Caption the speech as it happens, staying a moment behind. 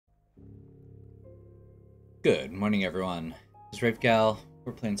Good morning, everyone. This is Ravegal.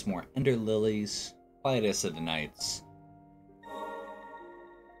 We're playing some more Ender Lilies, Quietus of the Nights.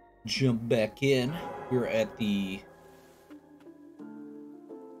 Jump back in. We're at the...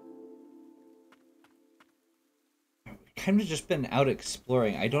 We've kind of just been out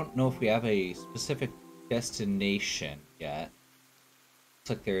exploring. I don't know if we have a specific destination yet. Looks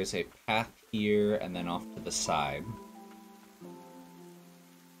like there's a path here and then off to the side.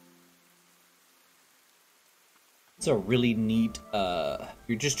 It's a really neat, if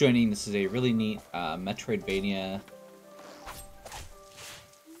you're just joining, this is a really neat Metroidvania.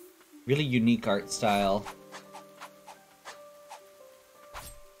 Really unique art style.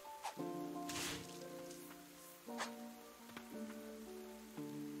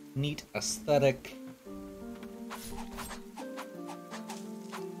 Neat aesthetic.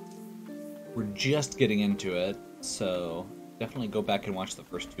 We're just getting into it, so definitely go back and watch the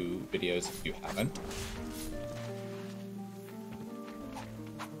first two videos if you haven't.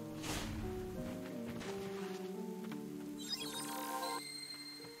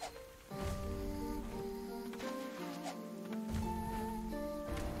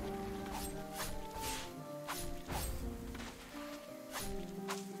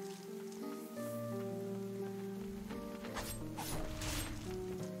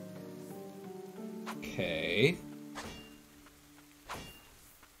 Okay.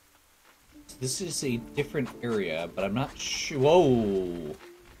 So this is a different area, but I'm not sure. Whoa!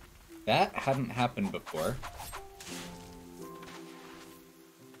 That hadn't happened before.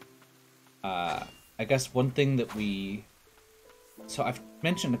 I guess one thing that we... So I've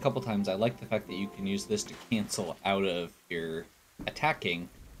mentioned a couple times, I like the fact that you can use this to cancel out of your attacking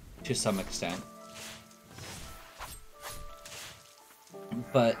to some extent.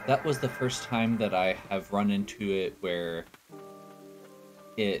 But that was the first time that I have run into it where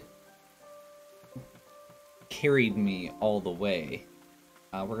it carried me all the way.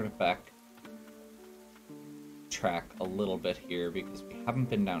 We're going to backtrack a little bit here because we haven't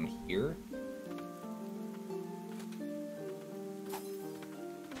been down here.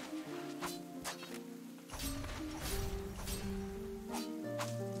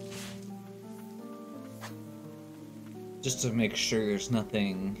 Just to make sure there's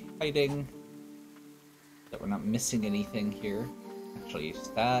nothing hiding, that we're not missing anything here. Actually, is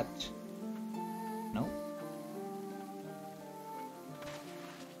that... No?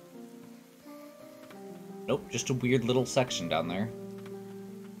 Nope, just a weird little section down there.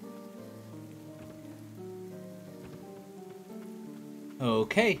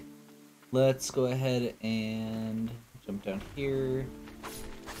 Okay, let's go ahead and jump down here.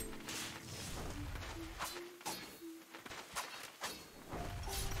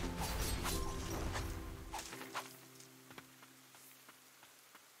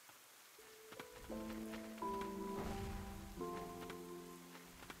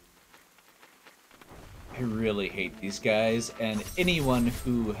 I really hate these guys, and anyone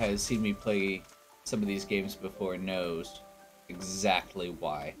who has seen me play some of these games before knows exactly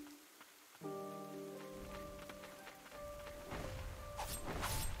why.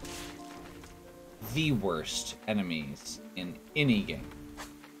 The worst enemies in any game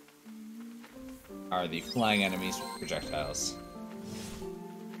are the flying enemies with projectiles.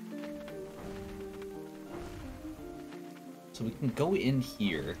 So we can go in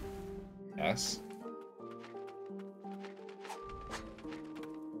here, yes.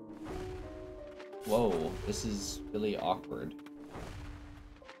 Whoa, this is really awkward.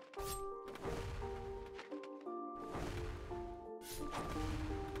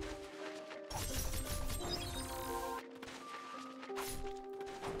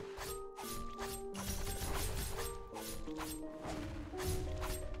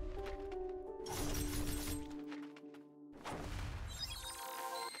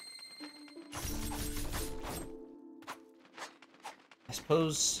 I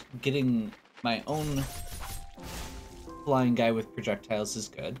suppose getting my own flying guy with projectiles is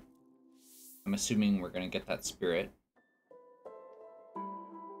good. I'm assuming we're gonna get that spirit.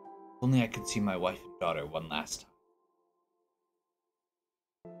 Only I could see my wife and daughter one last time.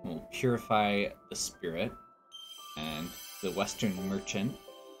 We'll purify the spirit and the Western merchant.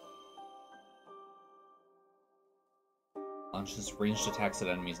 Launches ranged attacks at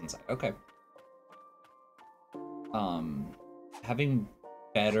enemies inside. Okay. Having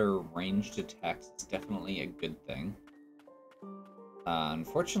better ranged attacks is definitely a good thing.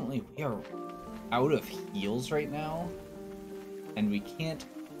 Unfortunately, we are out of heals right now, and we can't...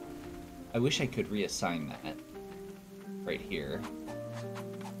 I wish I could reassign that right here.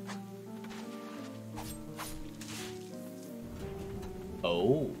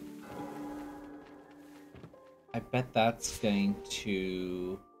 Oh. I bet that's going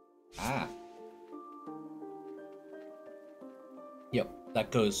to... Ah. Yep,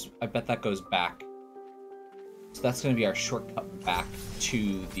 that goes... I bet that goes back. So that's going to be our shortcut back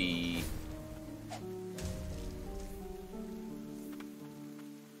to the...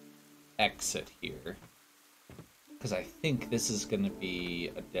 exit here. Because I think this is going to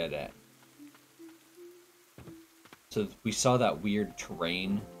be a dead end. So we saw that weird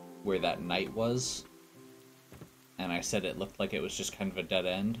terrain where that knight was. And I said it looked like it was just kind of a dead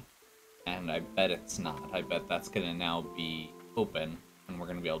end. And I bet it's not. I bet that's going to now be open. And we're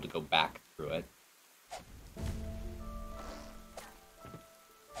going to be able to go back through it.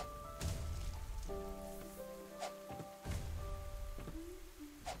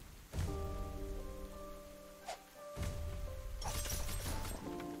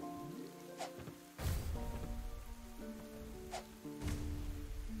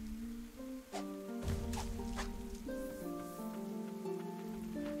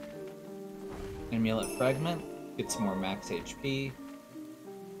 Amulet Fragment, get some more max HP.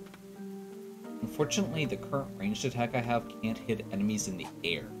 Unfortunately, the current ranged attack I have can't hit enemies in the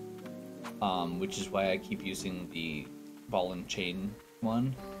air, which is why I keep using the ball and chain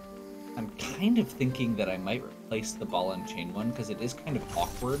one. I'm kind of thinking that I might replace the ball and chain one because it is kind of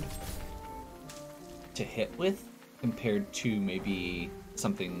awkward to hit with compared to maybe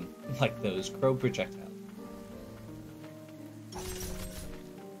something like those crow projectiles.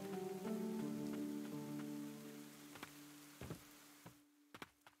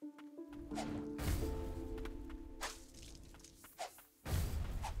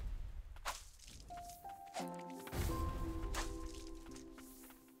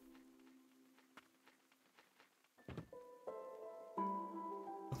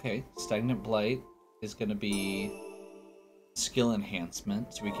 Okay, Stagnant Blight is going to be skill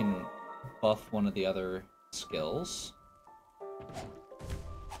enhancement, so we can buff one of the other skills.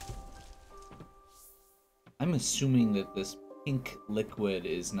 I'm assuming that this pink liquid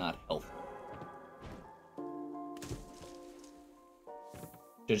is not healthy.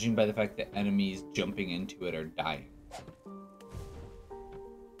 Judging by the fact that enemies jumping into it are dying.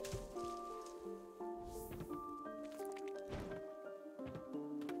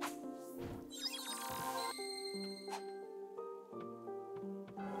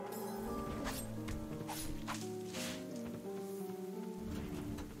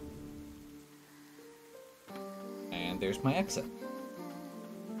 There's my exit.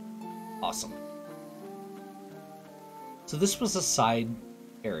 Awesome. So this was a side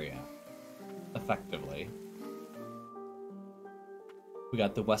area, effectively. We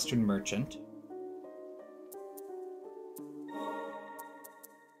got the Western Merchant.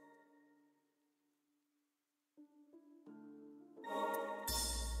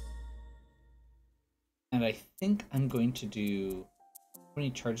 And I think I'm going to do... How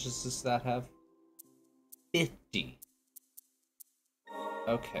many charges does that have? 50.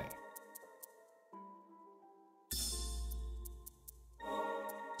 Okay.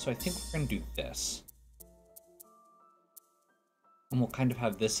 So I think we're going to do this. And we'll kind of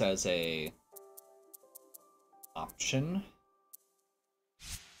have this as a option.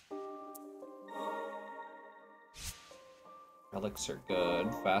 Relics are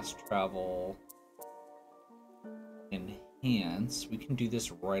good. Fast travel. Enhance. We can do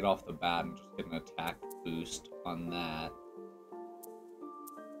this right off the bat and just get an attack boost on that.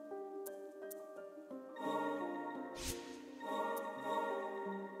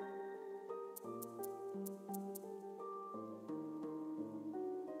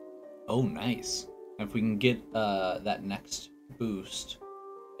 Oh, nice. If we can get that next boost,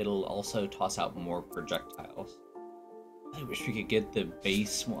 it'll also toss out more projectiles. I wish we could get the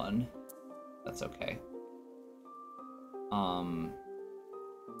base one. That's okay. Oh,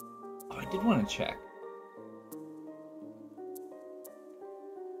 I did want to check.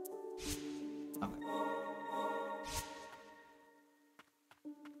 Okay.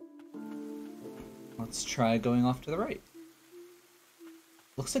 Let's try going off to the right.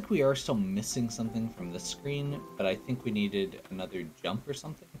 Looks like we are still missing something from this screen, but I think we needed another jump or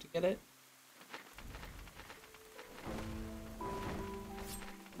something to get it.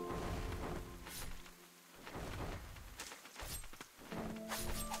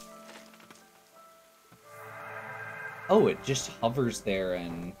 Oh, it just hovers there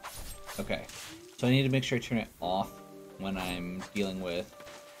and... Okay. So I need to make sure I turn it off when I'm dealing with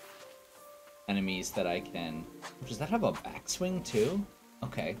enemies that I can... Does that have a backswing too?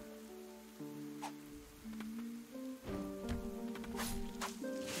 Okay.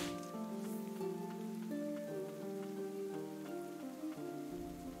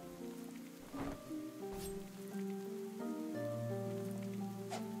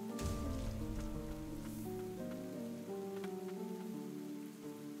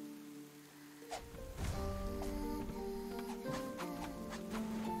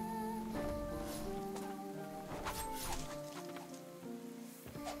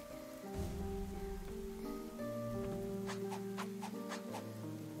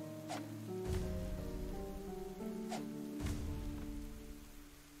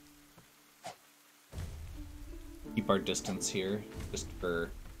 keep our distance here, just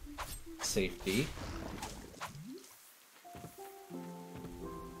for safety.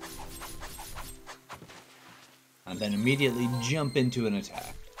 And then immediately jump into an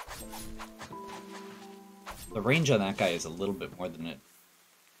attack. The range on that guy is a little bit more than it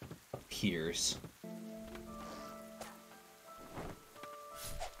appears.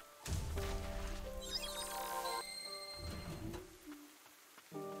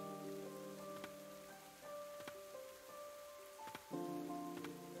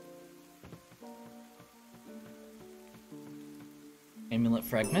 Amulet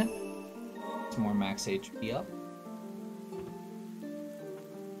Fragment. Some more max HP up.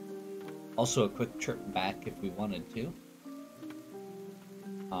 Also a quick trip back if we wanted to.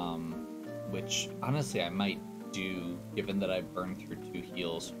 Which, honestly, I might do, given that I burned through 2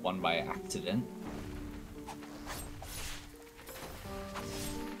 heals, one by accident.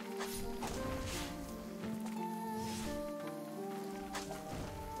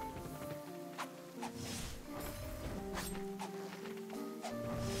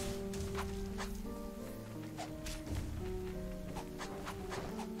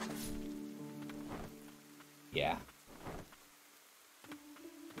 Yeah.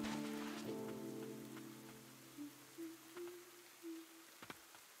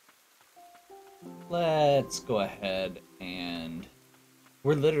 Let's go ahead and...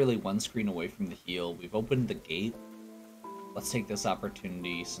 We're literally 1 screen away from the heal. We've opened the gate. Let's take this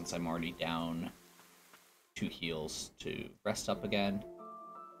opportunity, since I'm already down 2 heals, to rest up again.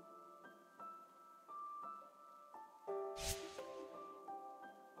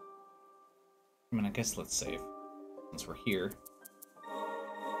 I mean, I guess let's save, since we're here.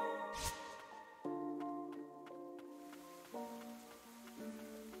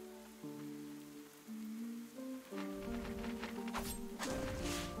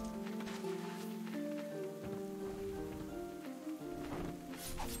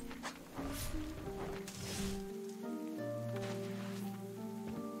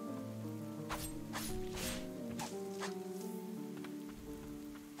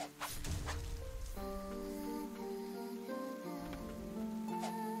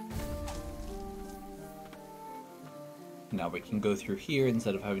 Now we can go through here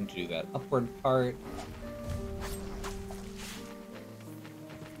instead of having to do that upward part.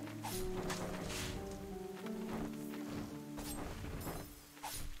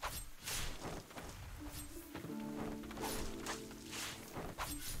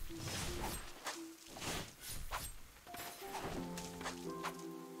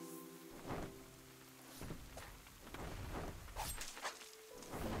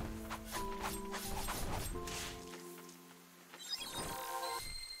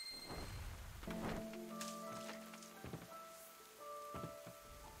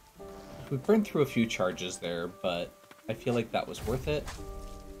 We burned through a few charges there, but I feel like that was worth it.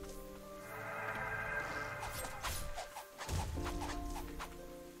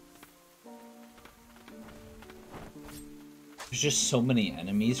 There's just so many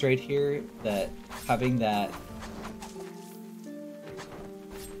enemies right here that having that...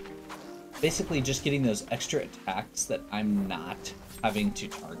 Basically just getting those extra attacks that I'm not having to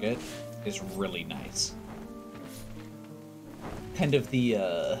target is really nice. Kind of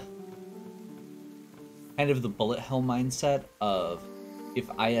the bullet hell mindset of if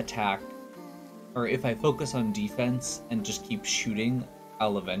I attack, or if I focus on defense and just keep shooting,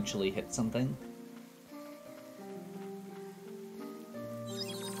 I'll eventually hit something.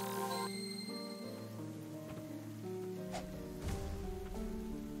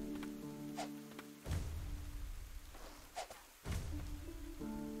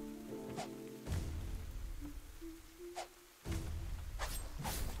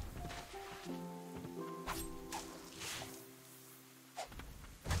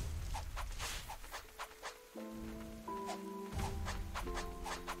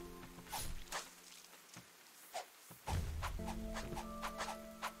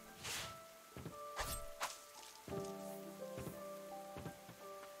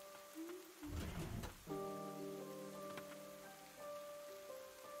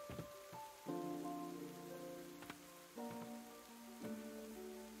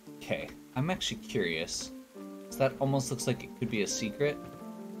 Okay, I'm actually curious. So that almost looks like it could be a secret.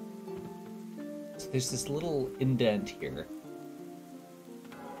 So there's this little indent here.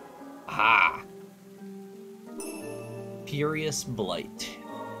 Ah! Furious Blight.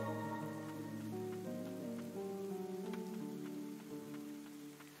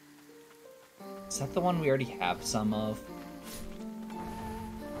 Is that the one we already have some of?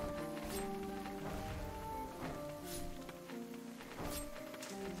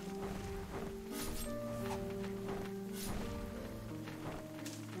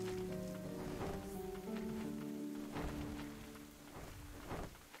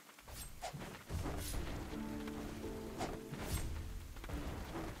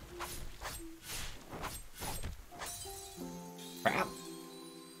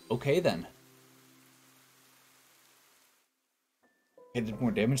 Okay, then. I did more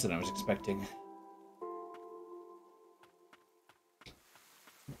damage than I was expecting.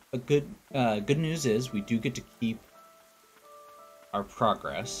 A good news is we do get to keep our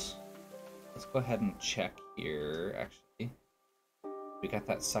progress. Let's go ahead and check here, actually. We got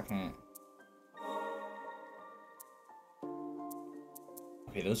that second...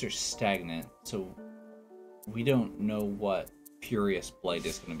 Okay, those are stagnant, so we don't know what Furious Blight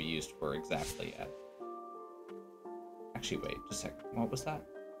is going to be used for exactly yet. Actually, wait, just a second. What was that?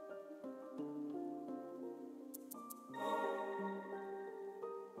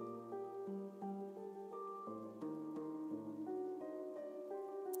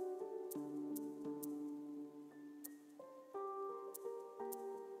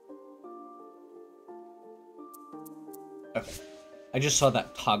 Okay. I just saw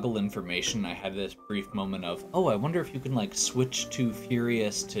that toggle information. I had this brief moment of, oh, I wonder if you can, like, switch to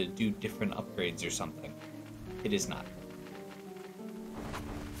Furious to do different upgrades or something. It is not.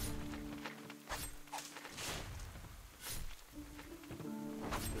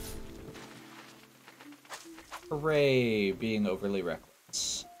 Hooray, being overly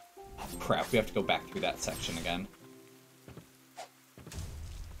reckless. Oh, crap, we have to go back through that section again.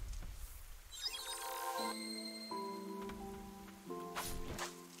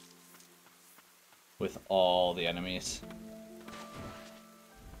 With all the enemies.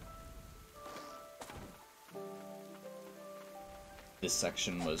 This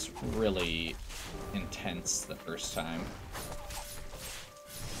section was really intense the first time.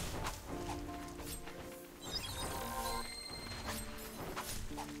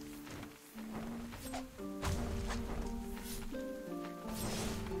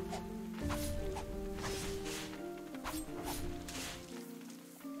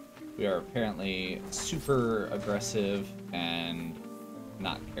 We are apparently super aggressive and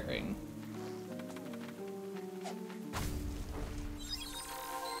not caring.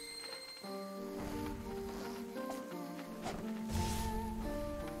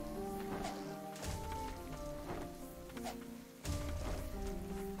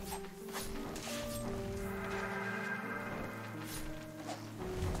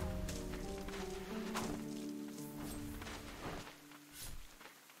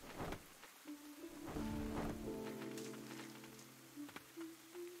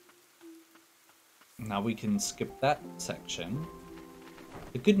 Now we can skip that section.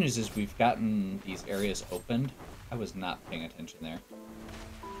 The good news is we've gotten these areas opened. I was not paying attention there.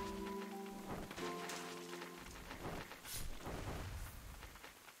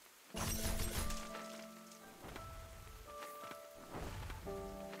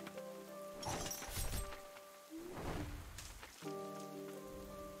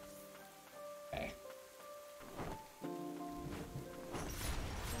 Okay.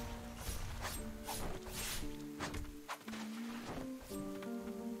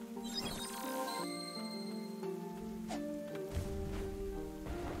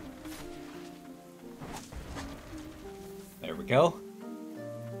 There we go.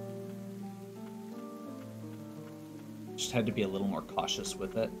 Just had to be a little more cautious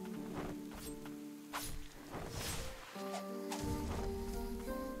with it.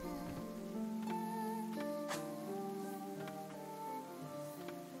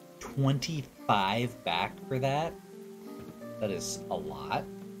 $25 back for that? That is a lot.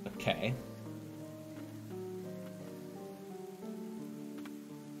 Okay.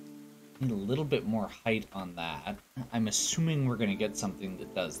 Need a little bit more height on that. I'm assuming we're going to get something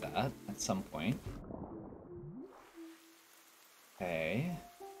that does that at some point. Okay.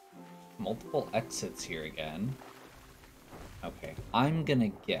 Multiple exits here again. Okay, I'm going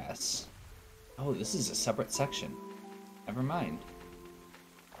to guess... Oh, this is a separate section. Never mind.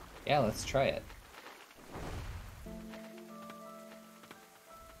 Yeah, let's try it.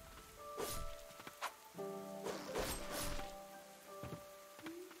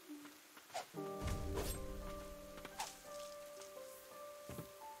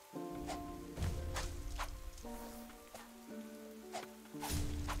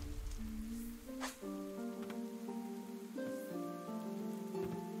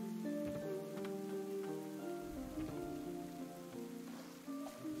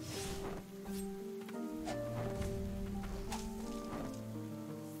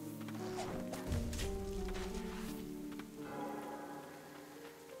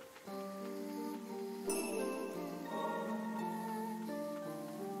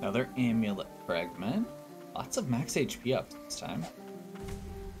 Another amulet fragment. Lots of max HP up this time.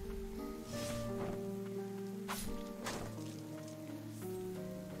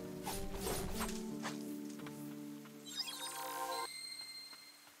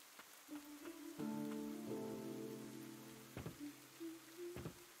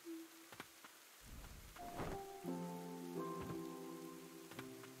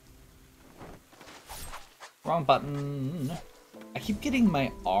 Wrong button. I keep getting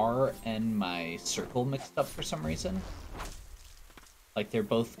my R and my circle mixed up for some reason. Like they're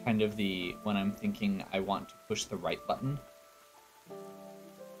both kind of the when I'm thinking I want to push the right button. I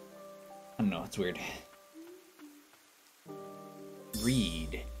don't know, it's weird.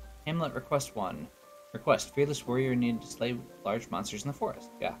 Read. Hamlet request 1. Request. Fearless warrior needed to slay large monsters in the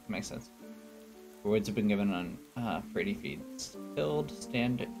forest. Yeah, that makes sense. Rewards have been given on for 80 feet. Killed.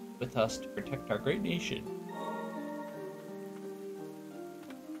 Stand with us to protect our great nation.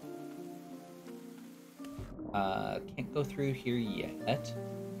 Can't go through here yet.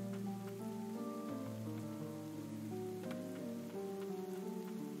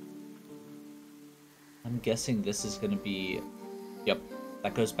 I'm guessing this is going to be... Yep,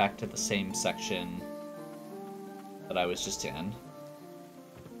 that goes back to the same section that I was just in.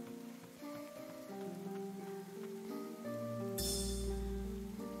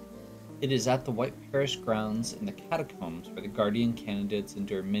 It is at the White Parish grounds in the catacombs where the Guardian candidates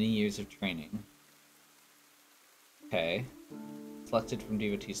endure many years of training. Okay. Selected from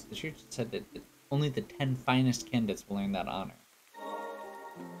devotees. The church said that only the 10 finest candidates will earn that honor.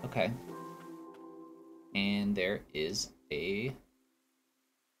 Okay. And there is a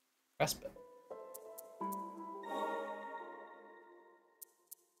respite.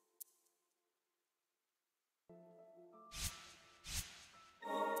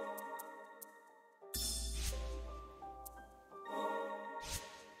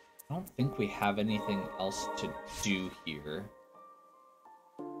 I don't think we have anything else to do here.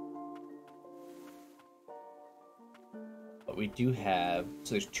 But we do have...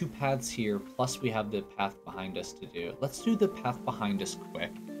 So there's 2 paths here, plus we have the path behind us to do. Let's do the path behind us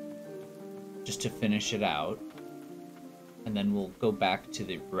quick. Just to finish it out. And then we'll go back to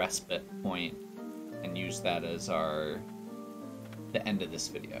the respite point and use that as the end of this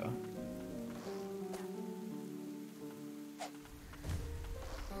video.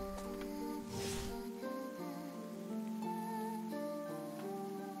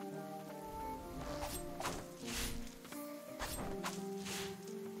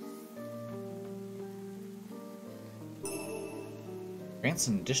 Grants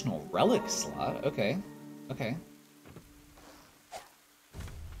an additional relic slot. Okay. Okay.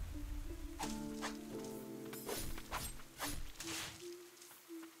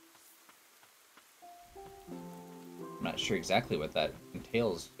 I'm not sure exactly what that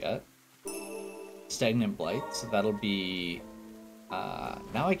entails yet. Stagnant Blight, so that'll be...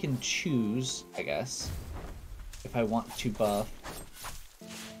 now I can choose, I guess, if I want to buff...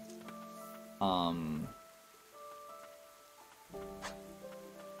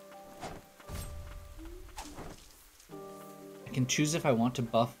 I can choose if I want to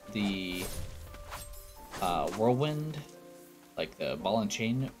buff the Whirlwind, like the Ball and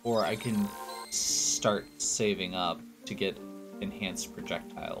Chain, or I can start saving up to get enhanced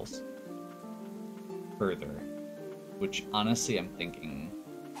projectiles further, which honestly I'm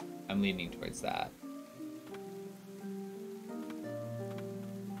leaning towards that.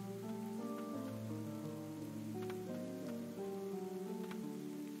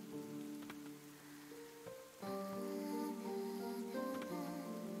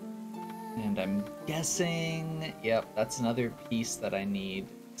 And I'm guessing, yep, that's another piece that I need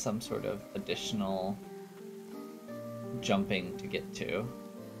some sort of additional jumping to get to.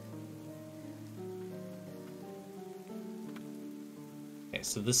 Okay,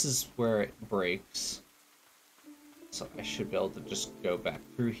 so this is where it breaks. So I should be able to just go back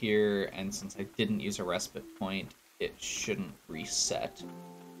through here, and since I didn't use a respite point, it shouldn't reset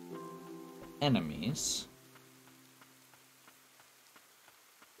enemies.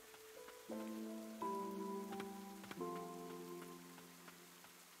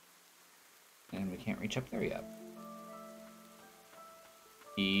 And we can't reach up there yet.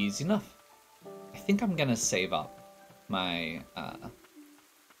 Easy enough. I think I'm gonna save up my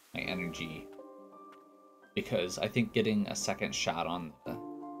my energy, because I think getting a second shot on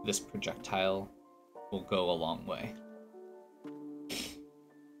this projectile will go a long way.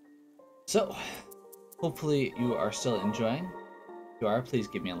 So, hopefully you are still enjoying. If you are, please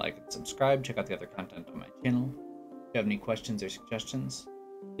give me a like and subscribe. Check out the other content on my channel. If you have any questions or suggestions,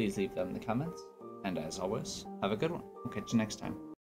 please leave them in the comments. And as always, have a good one. We'll catch you next time.